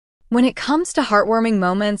When it comes to heartwarming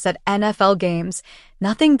moments at NFL games,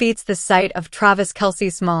 nothing beats the sight of Travis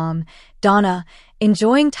Kelce's mom, Donna,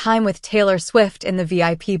 enjoying time with Taylor Swift in the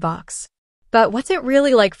VIP box. But what's it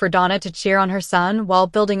really like for Donna to cheer on her son while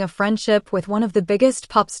building a friendship with one of the biggest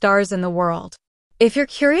pop stars in the world? If you're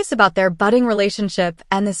curious about their budding relationship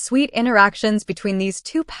and the sweet interactions between these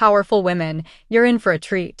two powerful women, you're in for a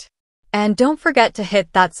treat. And don't forget to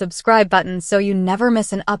hit that subscribe button so you never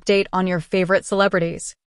miss an update on your favorite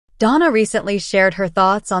celebrities. Donna recently shared her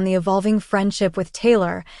thoughts on the evolving friendship with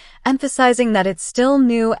Taylor, emphasizing that it's still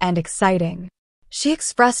new and exciting. She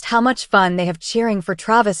expressed how much fun they have cheering for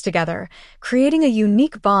Travis together, creating a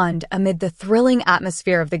unique bond amid the thrilling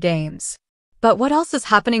atmosphere of the games. But what else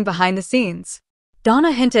is happening behind the scenes?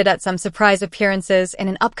 Donna hinted at some surprise appearances in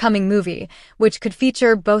an upcoming movie, which could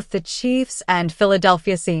feature both the Chiefs and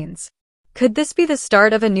Philadelphia scenes. Could this be the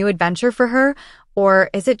start of a new adventure for her,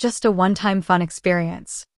 or is it just a one-time fun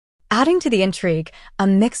experience? Adding to the intrigue, a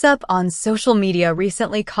mix-up on social media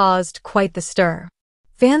recently caused quite the stir.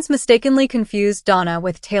 Fans mistakenly confused Donna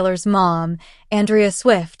with Taylor's mom, Andrea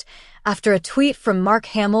Swift, after a tweet from Mark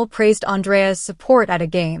Hamill praised Andrea's support at a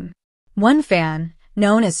game. One fan,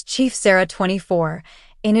 known as Chief Sarah 24,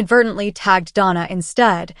 inadvertently tagged Donna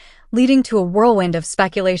instead, leading to a whirlwind of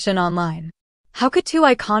speculation online. How could two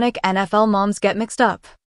iconic NFL moms get mixed up?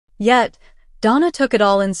 Yet, Donna took it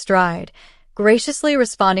all in stride, graciously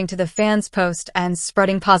responding to the fans' post and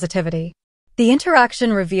spreading positivity. The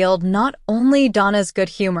interaction revealed not only Donna's good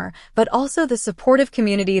humor, but also the supportive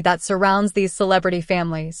community that surrounds these celebrity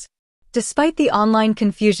families. Despite the online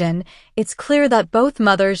confusion, it's clear that both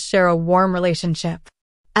mothers share a warm relationship.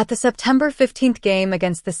 At the September 15th game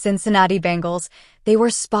against the Cincinnati Bengals, they were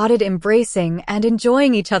spotted embracing and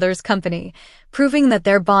enjoying each other's company, proving that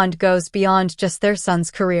their bond goes beyond just their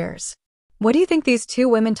sons' careers. What do you think these two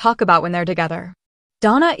women talk about when they're together?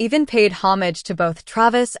 Donna even paid homage to both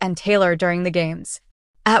Travis and Taylor during the games.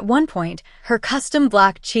 At one point, her custom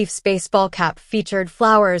black Chiefs baseball cap featured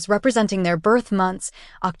flowers representing their birth months,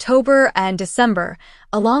 October and December,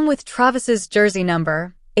 along with Travis's jersey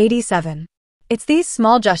number, 87. It's these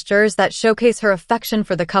small gestures that showcase her affection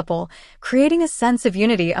for the couple, creating a sense of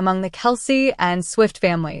unity among the Kelce and Swift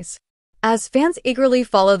families. As fans eagerly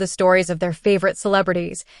follow the stories of their favorite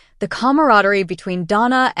celebrities, the camaraderie between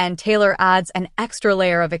Donna and Taylor adds an extra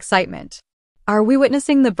layer of excitement. Are we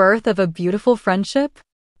witnessing the birth of a beautiful friendship?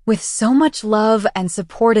 With so much love and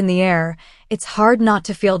support in the air, it's hard not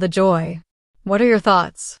to feel the joy. What are your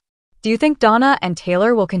thoughts? Do you think Donna and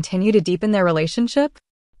Taylor will continue to deepen their relationship?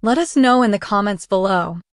 Let us know in the comments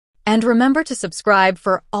below. And remember to subscribe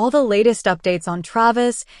for all the latest updates on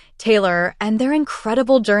Travis, Taylor, and their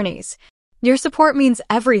incredible journeys. Your support means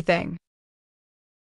everything.